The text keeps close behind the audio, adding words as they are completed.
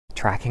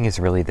Tracking is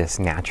really this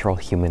natural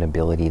human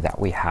ability that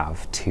we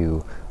have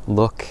to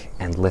look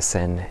and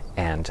listen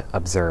and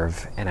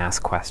observe and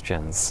ask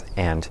questions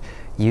and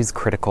use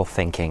critical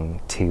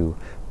thinking to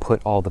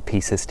put all the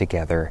pieces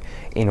together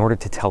in order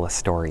to tell a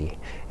story.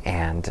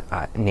 And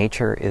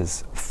nature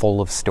is full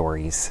of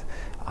stories.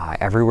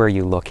 Everywhere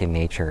you look in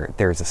nature,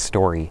 there's a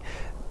story.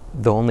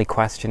 The only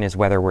question is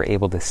whether we're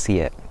able to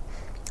see it.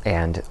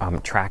 And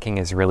tracking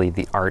is really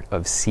the art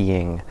of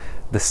seeing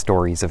the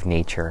stories of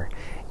nature.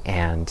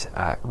 And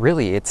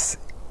really, it's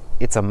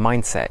a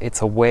mindset.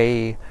 It's a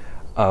way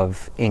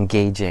of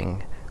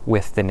engaging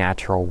with the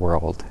natural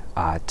world,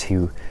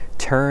 to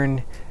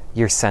turn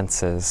your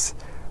senses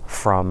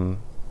from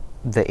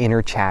the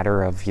inner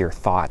chatter of your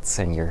thoughts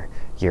and your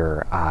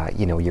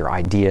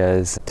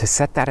ideas, to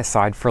set that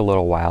aside for a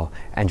little while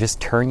and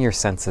just turn your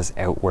senses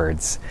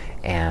outwards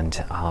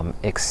and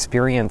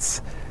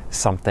experience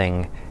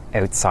something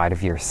outside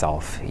of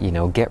yourself.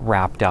 Get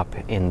wrapped up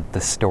in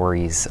the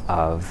stories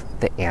of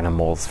the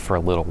animals for a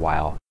little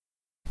while.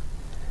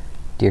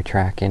 Deer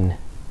track in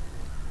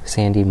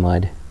sandy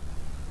mud.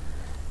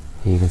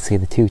 You can see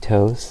the two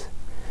toes,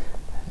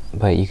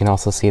 but you can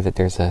also see that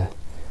there's a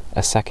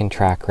second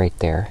track right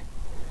there.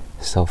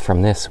 So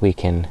from this we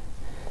can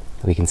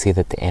see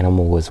that the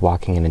animal was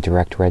walking in a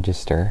direct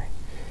register,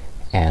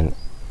 and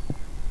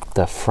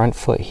the front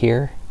foot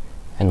here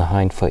and the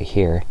hind foot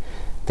here,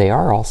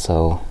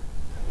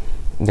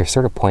 they're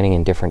sort of pointing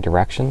in different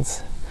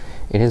directions.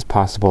 It is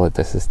possible that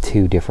this is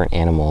two different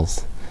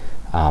animals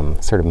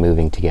sort of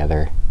moving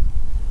together.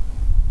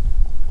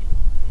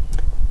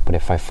 But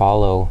if I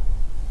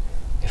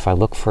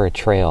look for a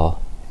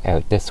trail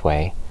out this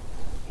way,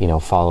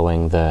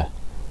 following the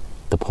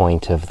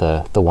point of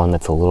the one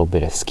that's a little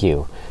bit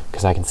askew,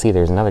 because I can see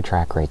there's another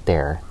track right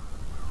there,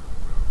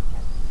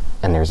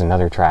 and there's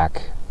another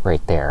track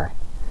right there.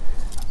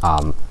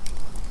 But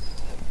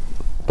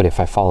if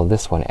I follow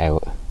this one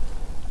out,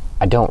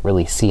 I don't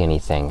really see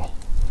anything.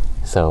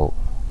 So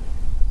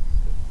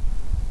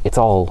it's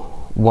all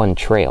one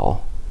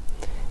trail,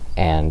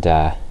 and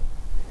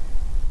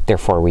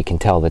therefore we can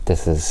tell that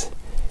this is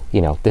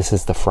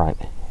the front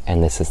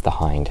and this is the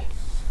hind.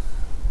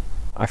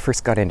 I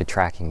first got into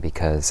tracking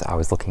because I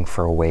was looking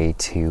for a way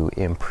to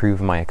improve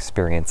my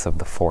experience of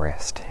the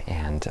forest,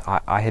 and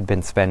I had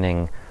been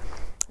spending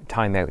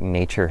time out in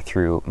nature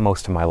through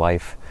most of my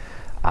life,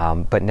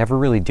 but never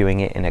really doing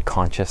it in a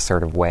conscious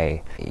sort of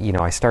way.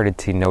 I started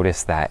to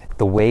notice that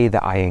the way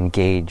that I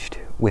engaged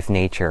with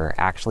nature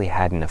actually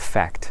had an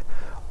effect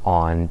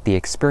on the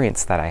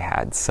experience that I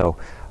had. So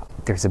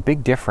there's a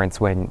big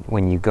difference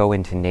when you go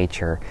into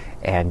nature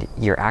and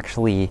you're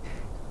actually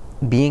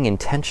being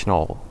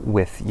intentional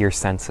with your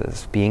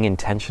senses, being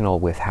intentional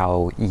with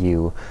how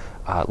you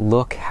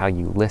look, how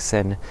you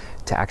listen,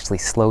 to actually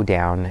slow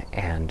down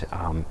and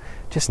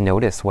just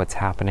notice what's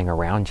happening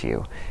around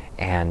you.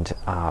 And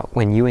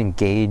when you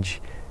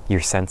engage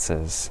your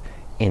senses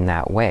in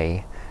that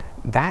way,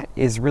 that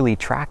is really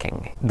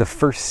tracking. The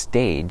first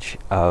stage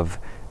of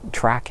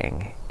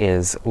tracking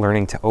is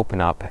learning to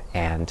open up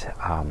and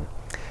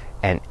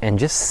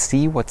just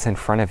see what's in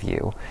front of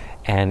you,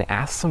 and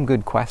ask some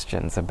good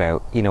questions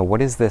about,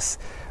 what is this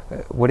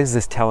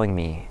telling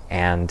me,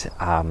 and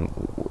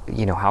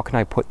how can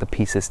I put the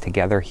pieces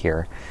together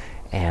here?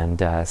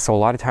 And so a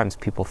lot of times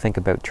people think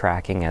about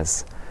tracking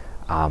as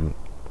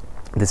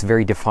this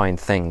very defined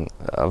thing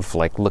of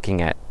like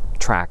looking at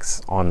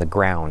tracks on the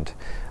ground,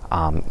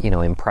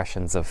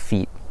 impressions of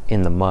feet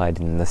in the mud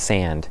and the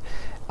sand,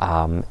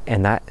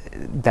 and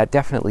that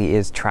definitely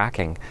is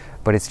tracking,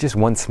 but it's just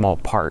one small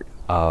part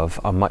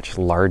of a much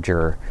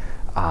larger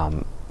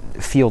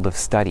field of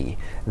study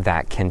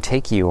that can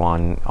take you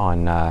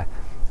on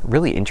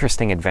really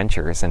interesting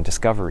adventures and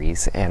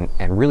discoveries, and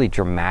really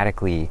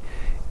dramatically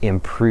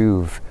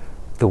improve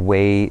the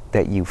way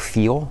that you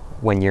feel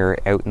when you're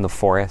out in the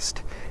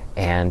forest,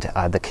 and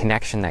the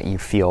connection that you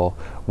feel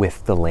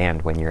with the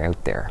land when you're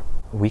out there.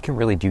 We can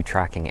really do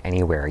tracking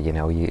anywhere.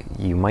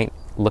 You might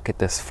look at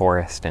this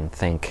forest and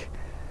think,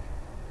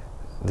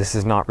 this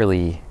is not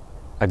really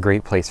a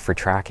great place for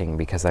tracking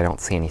because I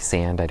don't see any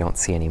sand, I don't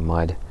see any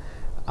mud.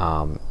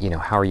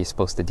 How are you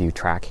supposed to do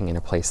tracking in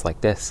a place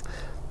like this?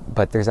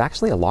 But there's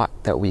actually a lot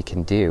that we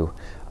can do,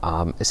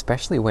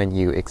 especially when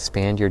you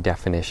expand your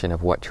definition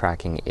of what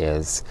tracking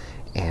is,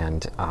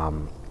 and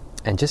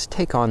just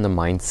take on the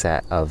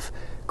mindset of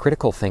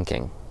critical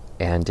thinking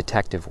and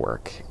detective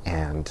work,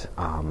 and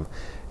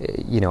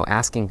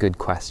asking good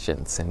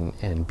questions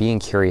and being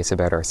curious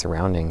about our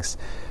surroundings.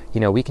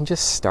 We can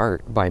just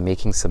start by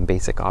making some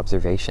basic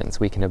observations.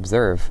 We can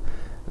observe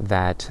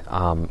that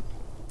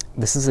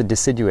this is a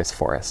deciduous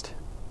forest.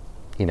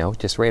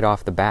 Just right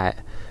off the bat,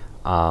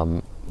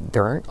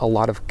 there aren't a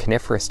lot of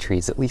coniferous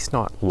trees, at least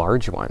not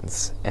large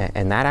ones.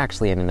 And that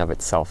actually in and of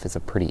itself is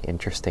a pretty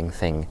interesting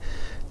thing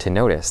to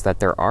notice, that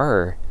there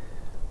are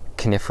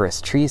coniferous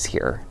trees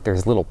here.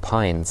 There's little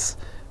pines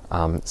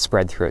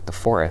spread throughout the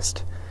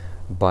forest.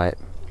 But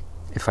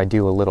if I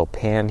do a little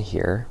pan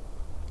here,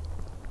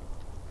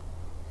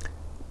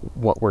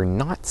 what we're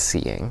not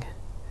seeing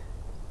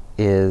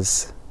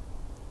is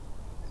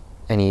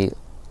any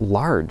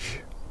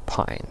large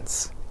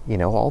pines. You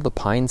know, all the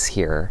pines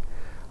here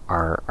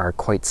are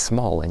quite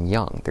small and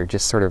young. They're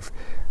just sort of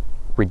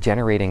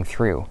regenerating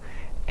through.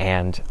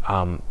 And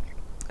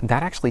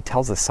that actually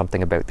tells us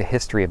something about the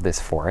history of this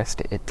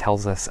forest. It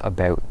tells us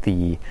about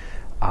the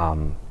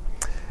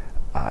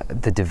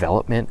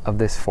development of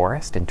this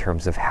forest in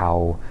terms of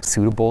how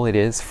suitable it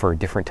is for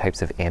different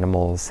types of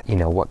animals, you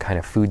know, what kind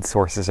of food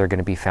sources are going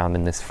to be found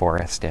in this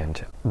forest.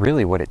 And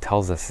really what it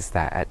tells us is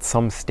that at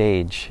some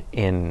stage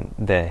in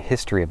the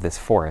history of this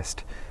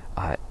forest,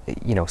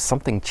 you know,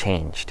 something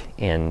changed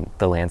in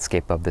the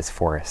landscape of this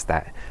forest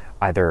that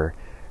either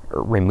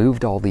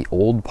removed all the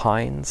old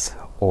pines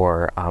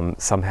or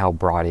somehow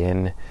brought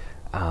in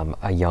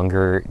a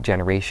younger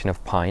generation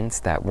of pines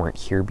that weren't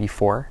here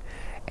before.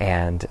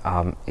 And,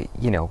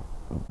 you know,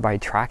 by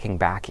tracking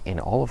back in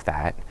all of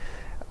that,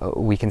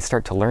 we can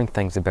start to learn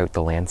things about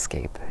the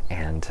landscape.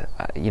 And,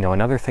 you know,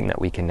 another thing that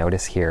we can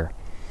notice here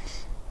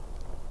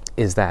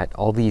is that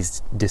all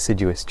these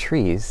deciduous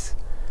trees,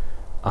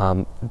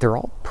 they're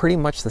all pretty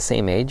much the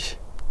same age.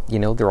 You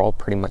know, they're all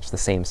pretty much the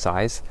same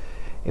size.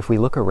 If we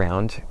look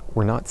around,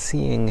 we're not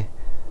seeing,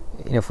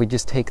 you know, if we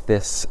just take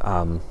this,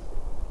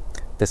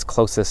 this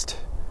closest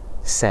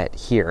set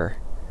here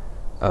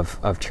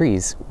of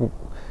trees,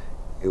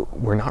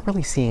 we're not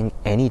really seeing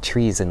any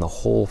trees in the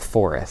whole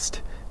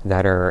forest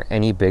that are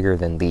any bigger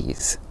than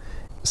these.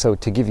 So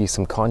to give you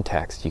some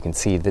context, you can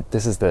see that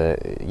this is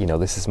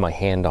this is my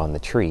hand on the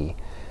tree.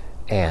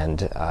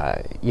 And,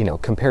 you know,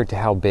 compared to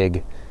how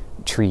big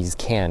trees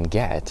can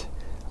get,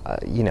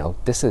 you know,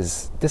 this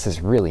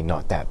is really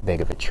not that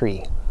big of a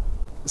tree.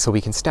 So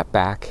we can step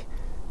back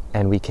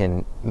and we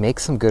can make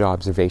some good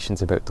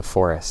observations about the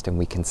forest, and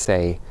we can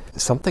say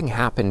something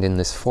happened in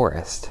this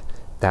forest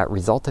that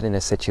resulted in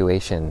a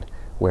situation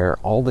where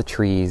all the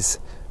trees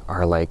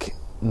are like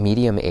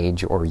medium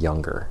age or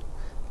younger.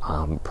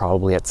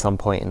 Probably at some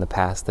point in the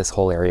past, this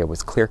whole area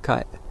was clear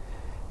cut,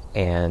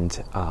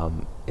 and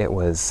it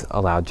was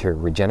allowed to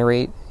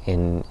regenerate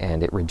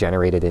and it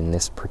regenerated in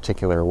this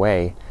particular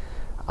way.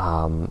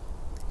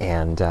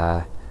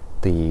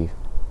 The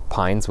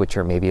pines, which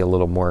are maybe a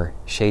little more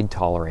shade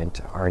tolerant,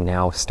 are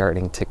now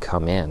starting to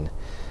come in.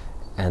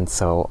 And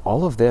so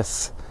all of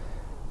this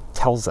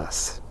tells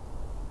us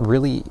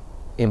really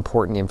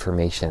important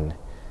information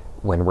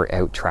when we're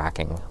out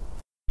tracking.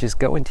 Just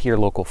go into your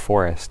local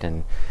forest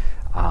and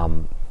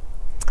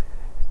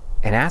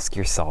ask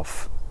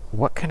yourself,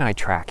 what can I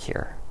track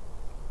here?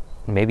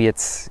 Maybe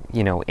it's,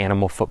 you know,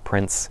 animal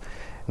footprints.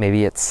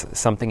 Maybe it's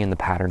something in the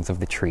patterns of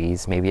the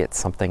trees. Maybe it's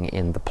something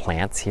in the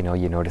plants. You know,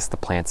 you notice the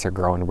plants are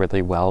growing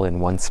really well in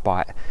one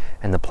spot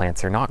and the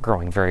plants are not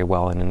growing very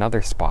well in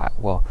another spot.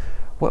 Well,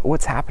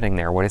 what's happening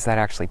there? What is that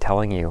actually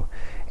telling you?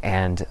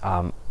 And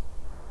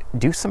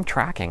do some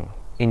tracking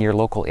in your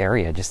local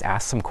area. Just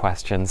ask some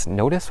questions.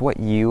 Notice what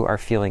you are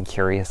feeling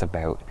curious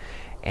about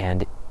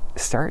and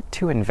start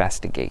to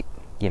investigate.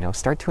 You know,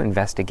 start to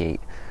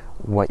investigate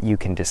what you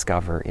can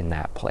discover in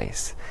that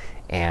place.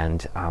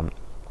 And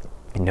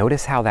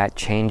notice how that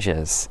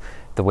changes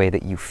the way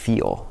that you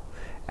feel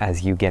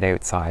as you get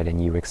outside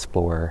and you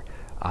explore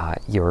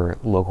your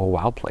local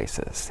wild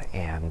places.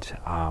 And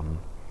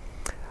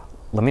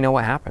let me know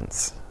what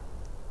happens.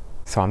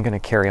 So I'm going to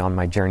carry on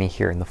my journey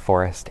here in the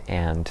forest,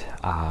 and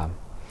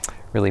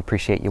really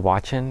appreciate you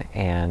watching,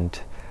 and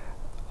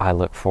I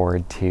look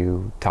forward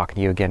to talking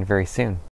to you again very soon.